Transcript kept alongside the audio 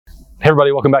Hey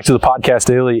everybody, welcome back to the Podcast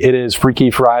Daily. It is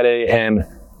Freaky Friday, and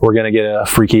we're going to get a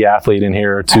freaky athlete in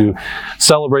here to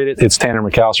celebrate it. It's Tanner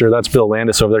McCalister. That's Bill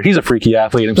Landis over there. He's a freaky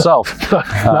athlete himself. But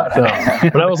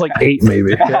I was like 8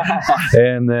 maybe.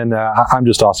 And then I'm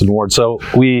just Austin Ward. So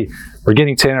we're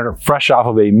getting Tanner fresh off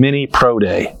of a mini pro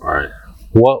day. Right.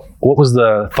 What was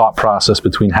the thought process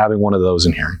between having one of those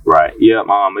in here? Right. Yeah.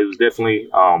 It was definitely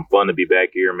fun to be back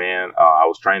here, man. I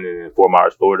was training in Fort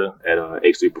Myers, Florida at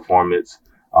X3 Performance.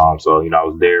 So, I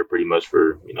was there pretty much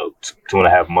for,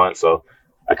 2.5 months. So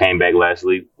I came back last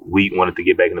week, wanted to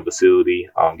get back in the facility,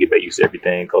 get back used to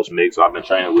everything, Coach Mick. So I've been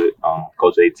training with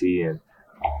Coach AT, and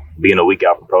being a week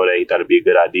out from pro day, he thought it'd be a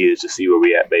good idea to see where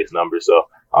we at base numbers. So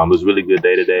it was a really good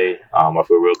day today. I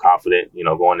feel real confident,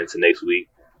 going into next week.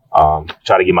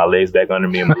 Try to get my legs back under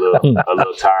me. I'm a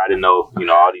little tired. I didn't know,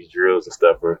 all these drills and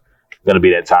stuff are going to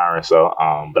be that tiring. So,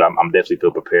 but I'm definitely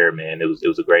feel prepared, man. It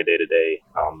was a great day today.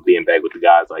 Being back with the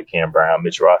guys like Cam Brown,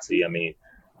 Mitch Rossi,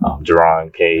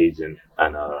 Jerron Cage and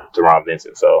Teron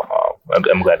Vincent. So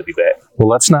I'm glad to be back. Well,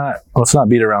 let's not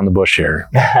beat around the bush here.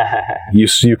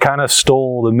 You kind of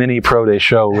stole the mini pro day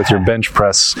show with your bench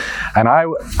press, and I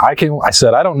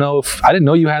said I didn't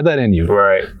know you had that in you.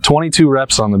 Right. 22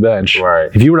 reps on the bench.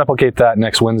 Right. If you replicate that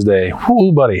next Wednesday,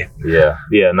 whoo, buddy. Yeah.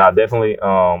 No, definitely.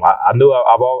 I knew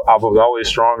I was always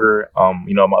stronger.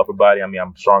 My upper body.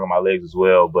 I'm strong on my legs as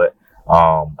well, but.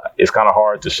 It's kind of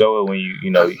hard to show it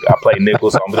when I play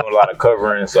nickel, so I'm doing a lot of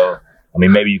covering. So,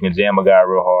 maybe you can jam a guy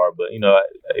real hard, but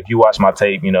if you watch my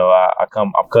tape,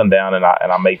 I'm cutting down and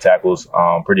I make tackles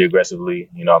pretty aggressively.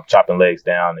 I'm chopping legs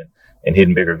down and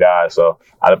hitting bigger guys. So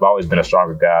I've always been a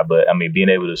stronger guy, but being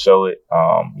able to show it,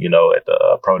 at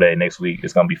the pro day next week,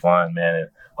 it's gonna be fun, man. And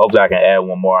hopefully I can add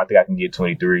one more. I think I can get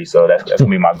 23. So that's gonna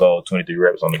be my goal: 23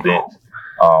 reps on the bench.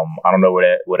 I don't know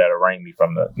where that'll rank me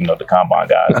from the combine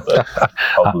guys, but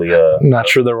hopefully. I'm not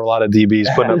sure there were a lot of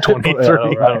DBs putting up 23.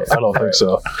 I don't think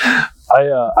so.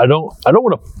 I don't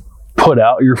want to put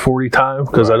out your 40 time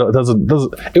because it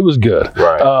doesn't. It was good.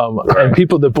 Right. And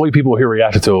the way people here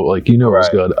reacted to it, it was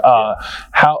good.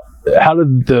 How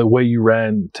did the way you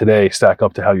ran today stack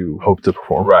up to how you hope to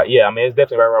perform? Right. Yeah. It's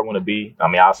definitely right where I want to be.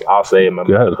 I'll say the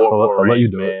 4.4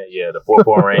 range, man. Yeah, the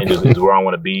 4.4 range is where I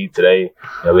want to be today.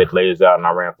 We had layers out and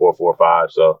I ran 4.45,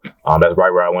 so that's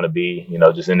right where I want to be.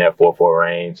 Just in that 4.4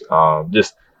 range.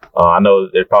 I know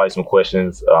there's probably some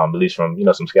questions, at least from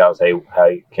some scouts. Hey, how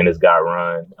can this guy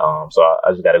run? So I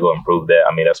just got to go improve that.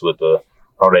 That's what the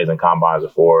pro days and combines are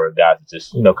for. Guys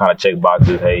just kind of check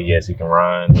boxes. Hey, yes, he can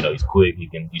run. He's quick.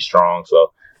 He's strong.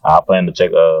 So I plan to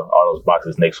check all those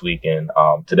boxes next week. And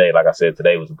today, like I said,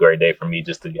 today was a great day for me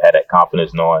just to have that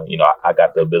confidence, knowing I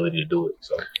got the ability to do it.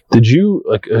 So did you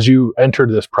as you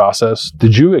entered this process?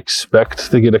 Did you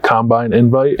expect to get a combine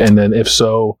invite? And then if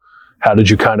so, how did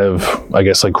you kind of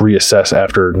reassess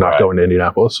after not going to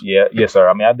Indianapolis? Yeah, yes, sir.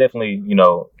 I definitely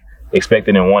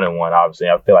expected in 1-1. Obviously,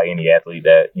 I feel like any athlete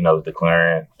that is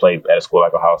declaring played at a school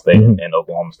like Ohio State and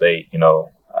Oklahoma State,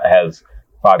 has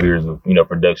 5 years of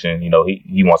production.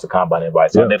 He wants a combine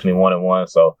invite. So I definitely 1-1.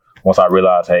 So once I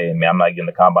realized, hey, man, I'm not getting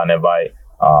the combine invite,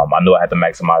 I knew I had to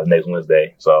maximize next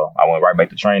Wednesday. So I went right back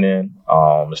to training.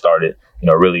 And started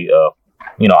really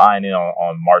eyeing in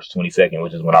on March 22nd,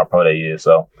 which is when our pro day is.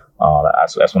 So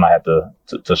that's when I had to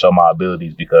show my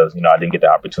abilities because I didn't get the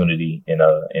opportunity in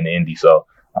the Indy. So.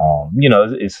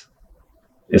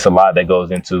 It's a lot that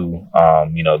goes into,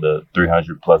 the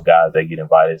 300 plus guys that get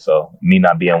invited. So me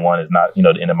not being one is not,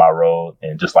 the end of my road.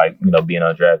 And just like, being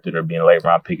undrafted or being a late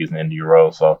round pick is the end of your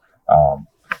road. So,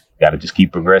 got to just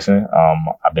keep progressing.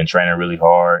 I've been training really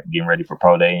hard, getting ready for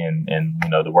pro day and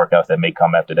the workouts that may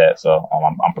come after that. So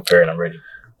I'm prepared and I'm ready.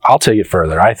 I'll take it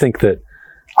further. I think that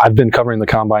I've been covering the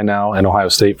combine now in Ohio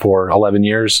State for 11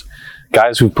 years.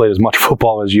 Guys who've played as much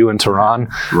football as you and Teron,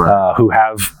 who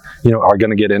have, are going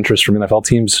to get interest from NFL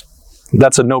teams.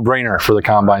 That's a no-brainer for the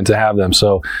combine to have them.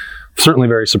 So certainly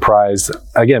very surprised.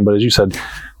 Again, but as you said,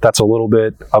 that's a little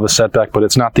bit of a setback, but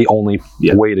it's not the only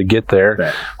way to get there.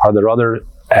 Right.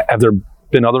 Have there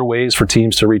been other ways for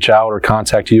teams to reach out or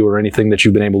contact you or anything that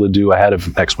you've been able to do ahead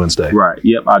of next Wednesday? Right.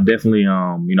 Yep. I definitely,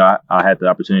 I had the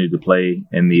opportunity to play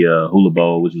in the Hula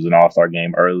Bowl, which was an all-star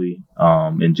game early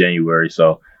in January.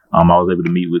 So I was able to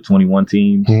meet with 21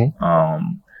 teams.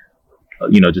 Mm-hmm.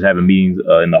 Just having meetings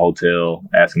in the hotel,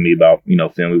 asking me about,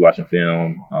 film, we watching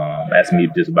film, asking me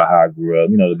just about how I grew up,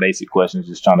 the basic questions,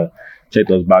 just trying to check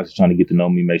those boxes, trying to get to know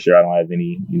me, make sure I don't have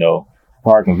any,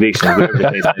 prior convictions, whatever the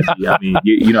case may be.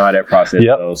 You know how that process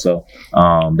goes. So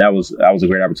that was a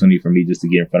great opportunity for me just to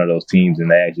get in front of those teams,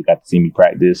 and they actually got to see me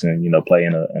practice and, play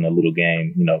in a little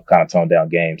game, kind of toned down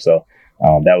game. So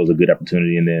that was a good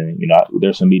opportunity. And then,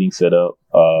 there's some meetings set up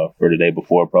for the day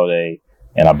before pro day,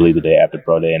 and I believe the day after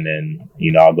pro day. And then,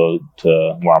 I'll go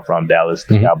to where I'm from, Dallas,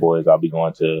 the Cowboys. I'll be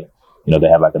going to, they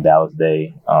have like a Dallas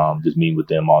day, just meeting with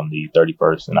them on the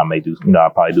 31st. And I may do,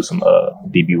 I'll probably do some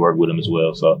DB work with them as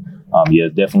well. So,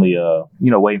 definitely,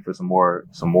 waiting for some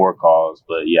more calls.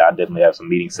 But yeah, I definitely have some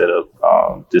meetings set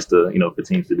up just to, for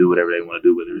teams to do whatever they want to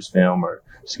do, whether it's film or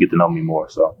just get to know me more.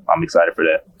 So I'm excited for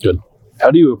that. Good. How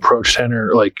do you approach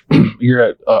Tanner? Like you're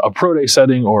at a pro day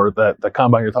setting or the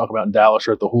combine you're talking about in Dallas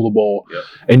or at the Hula Bowl,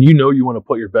 and you want to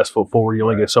put your best foot forward. You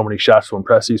only get so many shots to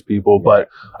impress these people, but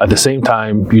at the same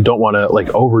time, you don't want to like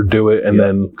overdo it and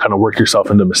then kind of work yourself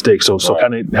into mistakes. So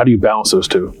kind of how do you balance those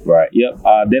two? Right. Yep.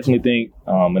 I definitely think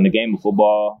in the game of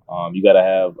football, you got to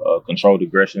have controlled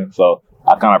aggression. So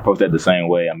I kind of approach that the same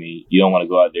way. I mean, you don't want to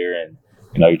go out there and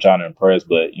you're trying to impress,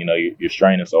 but you're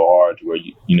straining so hard to where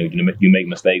you make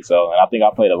mistakes. So, and I think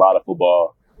I played a lot of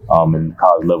football in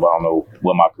college level. I don't know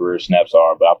what my career snaps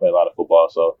are, but I played a lot of football.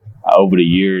 So over the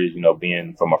years,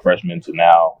 being from a freshman to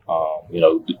now,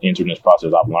 entering this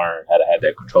process, I've learned how to have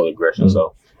that controlled aggression.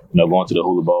 So, going to the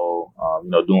Hula Bowl,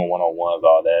 doing one-on-ones,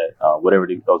 all that, whatever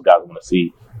those guys want to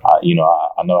see. I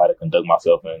know how to conduct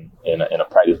myself in a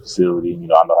practice facility. I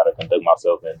know how to conduct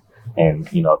myself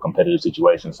in a competitive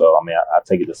situation. So, I mean, I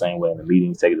take it the same way in the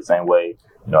meetings, take it the same way,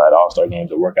 at All-Star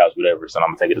games or workouts, whatever. So I'm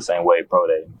going to take it the same way pro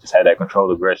day. Just have that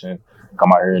controlled aggression,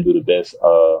 come out here and do the best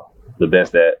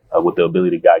that with the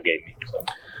ability God gave me. So.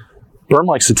 Berm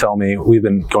likes to tell me, we've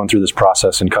been going through this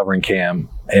process and covering Cam,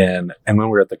 and when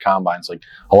we're at the combines, like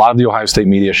a lot of the Ohio State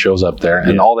media shows up there,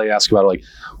 and all they ask about are like,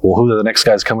 well, who are the next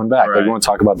guys coming back? Like, we want to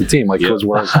talk about the team, like because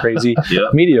we're a crazy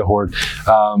media horde.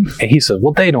 And he said,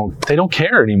 well, they don't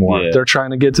care anymore. They're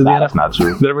trying to get to the NFL. That's not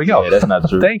true. There we go. Yeah, that's not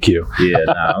true. Thank you.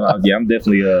 I'm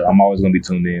definitely I'm always going to be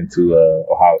tuned in to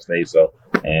Ohio State. So,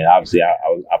 and obviously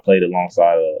I played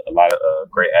alongside a lot of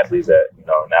great athletes that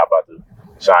now about to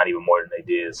shine even more than they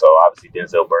did. So obviously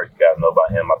Denzel Burke, you guys know about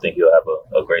him. I think he'll have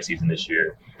a great season this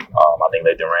year. I think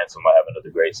Lathan Ransom might have another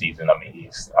great season. I mean,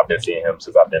 I've been seeing him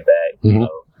since I've been back.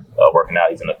 Working out,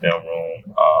 he's in the film room.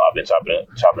 I've been chopping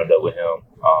it up with him.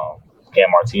 Cam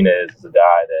Martinez is a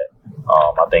guy that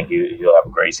I think he'll have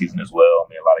a great season as well. I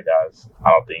mean, a lot of guys,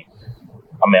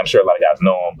 I'm sure a lot of guys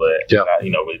know him, but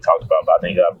really talked about. But I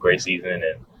think he'll have a great season,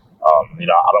 and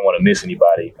I don't want to miss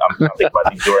anybody. I'm thinking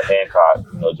about Jordan Hancock.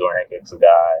 Jordan Hancock's a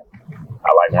guy. I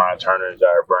like Ryan Turner and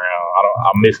Jair Brown.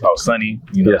 I miss Sonny.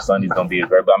 Sonny's gonna be a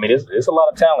great. But I mean, it's a lot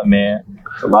of talent, man.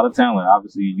 It's a lot of talent.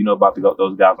 Obviously, about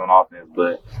those guys on offense,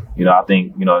 but I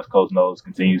think as Coach Knowles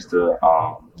continues to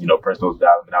press those guys.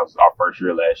 I mean, that was our first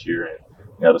year last year,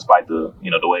 and despite the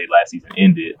the way last season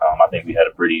ended, I think we had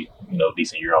a pretty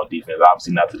decent year on defense.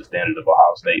 Obviously, not to the standard of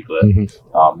Ohio State, but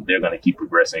they're going to keep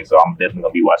progressing. So I'm definitely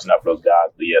going to be watching out for those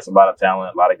guys. But yeah, it's a lot of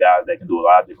talent, a lot of guys that can do a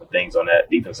lot of different things on that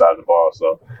defense side of the ball.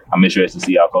 So I'm interested to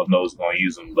see how Coach Knowles is going to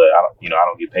use them. But I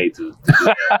don't get paid to do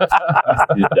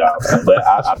his job. But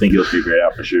I think he'll figure it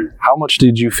out for sure. How much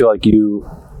did you feel like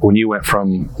when you went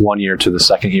from 1 year to the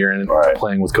second year and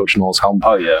playing with Coach Knowles?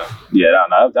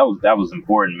 That was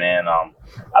important, man.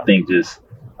 I think just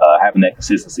having that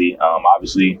consistency.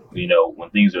 Obviously, when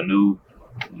things are new,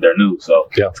 they're new. So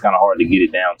it's kind of hard to get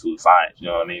it down to a science. You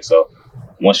know what I mean? So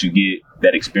once you get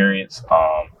that experience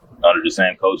under the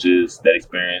same coaches, that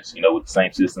experience, with the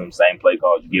same system, same play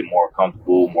calls, you get more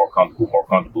comfortable.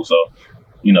 So,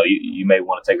 you may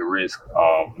want to take a risk,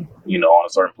 on a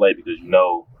certain play because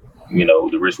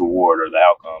the risk reward or the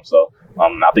outcome. So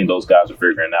I think those guys are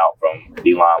figuring out from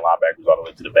D-line linebackers all the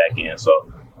way to the back end.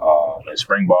 So in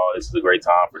spring ball, this is a great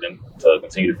time for them to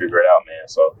continue to figure it out, man.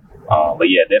 So, but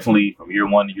yeah, definitely from year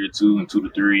 1 to year 2 and 2 to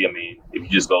 3. I mean, if you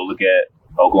just go look at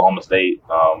Oklahoma State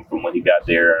from when he got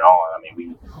there and on, I mean,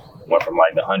 we went from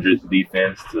like the hundreds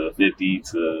defense to 50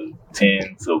 to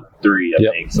 10 to 3,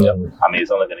 I think. So, I mean,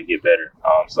 it's only going to get better.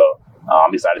 So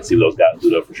I'm excited to see those guys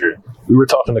do that for sure. We were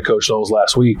talking to Coach Knowles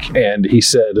last week, and he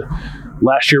said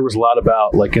last year was a lot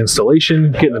about like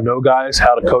installation, getting to know guys,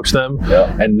 how to coach them.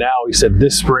 And now he said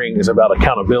this spring is about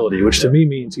accountability, which to me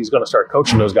means he's going to start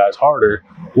coaching those guys harder.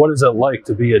 What is it like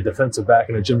to be a defensive back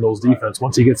in a Jim Knowles defense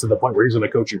once he gets to the point where he's going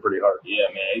to coach you pretty hard? Yeah,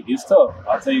 man, it gets tough.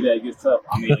 I'll tell you that, it gets tough.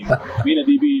 I mean, being a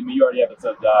DB, you already have a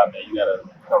tough job, man. You got to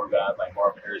cover guys like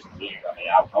Marvin Harrison Jr. I mean,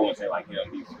 I wouldn't say like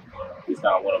him. He's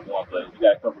kind of one-on-one, but you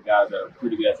got to cover guys that are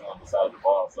pretty good on the side of the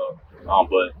ball. So,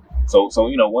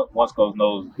 once Coach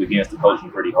Knowles begins to coach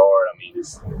him pretty hard, I mean,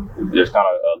 there's kind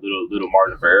of a little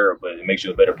margin for error, but it makes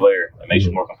you a better player. It makes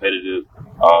you more competitive.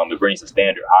 It brings the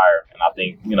standard higher, and I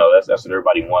think that's what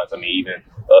everybody wants. I mean, even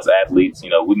us athletes,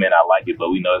 we may not like it, but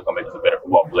we know it's going to make us a better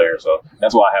football player. So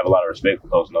that's why I have a lot of respect for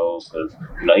Coach Knowles, because,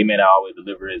 he may not always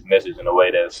deliver his message in a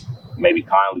way that's maybe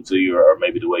kindly to you or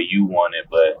maybe the way you want it,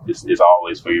 but it's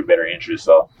always for your better interest.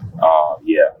 So,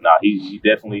 he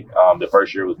definitely, the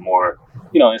first year was more,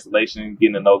 installation,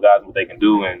 getting to know guys and what they can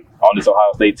do. And on this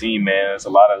Ohio State team, man, it's a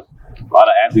lot of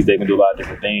athletes. They can do a lot of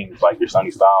different things, like your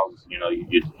Sonny Styles,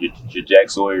 your Jack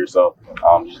Sawyer. So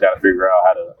you just got to figure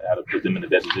out how to put them in the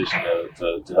best position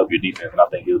to help your defense, and I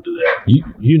think he'll do that.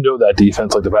 You know that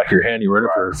defense like the back of your hand. You were in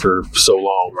it for so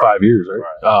long, 5 years,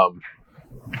 right?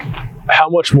 How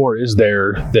much more is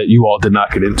there that you all did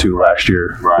not get into last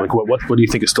year? Right. Like what do you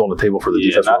think is still on the table for the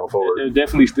defense going forward? There's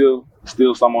definitely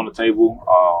still some on the table.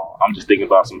 I'm just thinking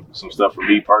about some stuff for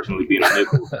me personally, being a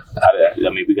nickel. I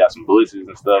mean, we got some blitzes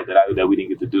and stuff that we didn't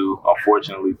get to do,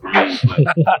 unfortunately for me.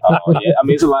 But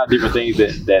it's a lot of different things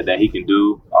that he can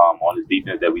do on his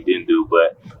defense that we didn't do.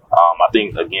 But I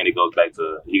think again it goes back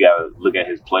to you got to look at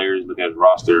his players, look at his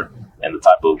roster, and the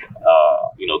type of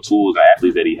tools and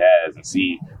athletes that he has, and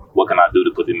see what can I do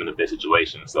to put them in the best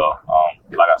situation. So,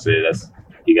 like I said,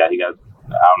 he got.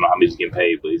 I don't know how much he's getting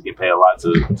paid, but he's getting paid a lot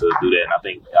to do that.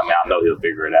 And I know he'll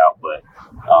figure it out. But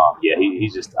I think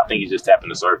he's just tapping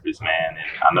the surface, man.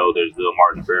 And I know there's still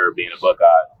Martin Farrer being a Buckeye,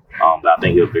 but I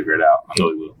think he'll figure it out. I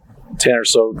know he will. Tanner,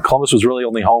 so Columbus was really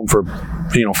only home for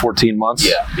 14 months.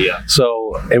 Yeah.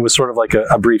 So it was sort of like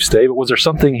a brief stay. But was there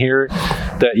something here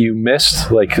that you missed,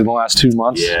 like in the last 2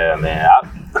 months? Yeah, man.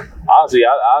 Honestly,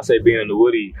 I'll say being in the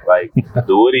Woody, like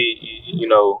the Woody,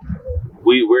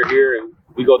 we're here and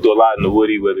we go through a lot in the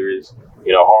Woody, whether it's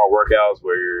hard workouts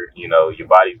where your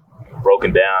body's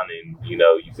broken down and you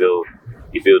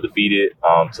feel defeated,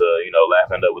 to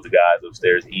laughing up with the guys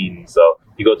upstairs eating. So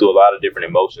you go through a lot of different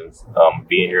emotions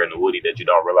being here in the Woody that you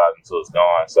don't realize until it's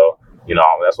gone. So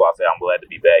that's why I say I'm glad to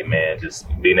be back, man. Just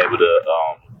being able to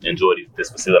enjoy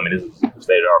this facility. I mean, this is a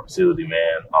state-of-the-art facility,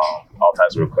 man. All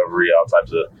types of recovery, all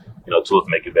types of tools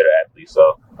to make you a better athlete.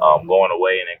 So going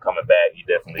away and then coming back, you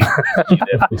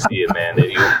definitely see it, man.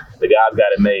 The guys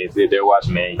got it made. If they're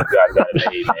watching, man, you guys got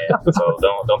it made, man. So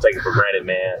don't take it for granted,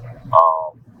 man.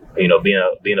 Being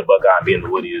a Buckeye and being in the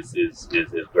Woody is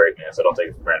great, man. So don't take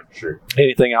it for granted for sure.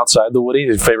 Anything outside the Woody?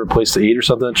 Your favorite place to eat or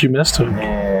something that you missed?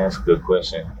 Man, that's a good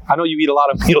question. I know you eat a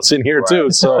lot of meals in here too.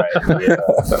 So yeah.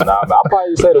 I'll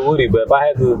probably say the Woody, but if I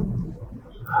had to.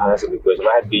 That's a good question.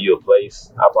 If I had to give you a place,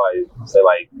 I'd probably say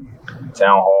like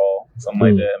Town Hall, something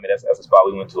like that. I mean, that's a spot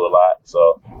we went to a lot.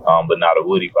 So, but not the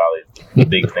Woody, probably the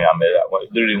biggest thing I met.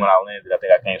 Literally, when I landed, I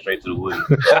think I came straight to the Woody.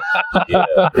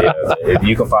 Yeah.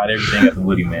 You can find everything at the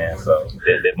Woody, man. So,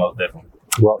 that most definitely.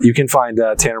 Well, you can find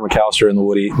Tanner McCalister in the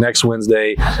Woody next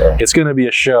Wednesday. Sure. It's going to be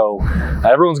a show.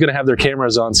 Everyone's going to have their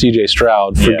cameras on C.J.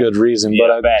 Stroud for good reason,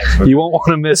 but you won't want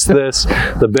to miss this.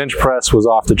 The bench press was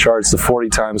off the charts, the 40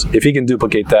 times. If he can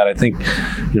duplicate that, I think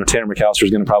Tanner McCalister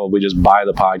is going to probably just buy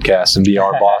the podcast and be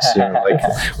our boss soon.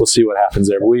 We'll see what happens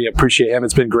there. But we appreciate him.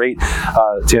 It's been great,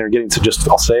 Tanner, getting to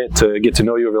get to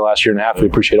know you over the last year and a half. We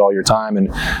appreciate all your time and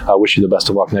wish you the best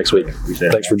of luck next week.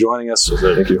 Thanks for joining us.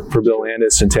 Thank you. For Bill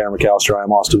Landis and Tanner McCalister,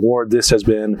 I'm Austin Ward. This has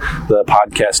been the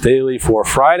Podcast Daily for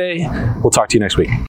Friday. We'll talk to you next week.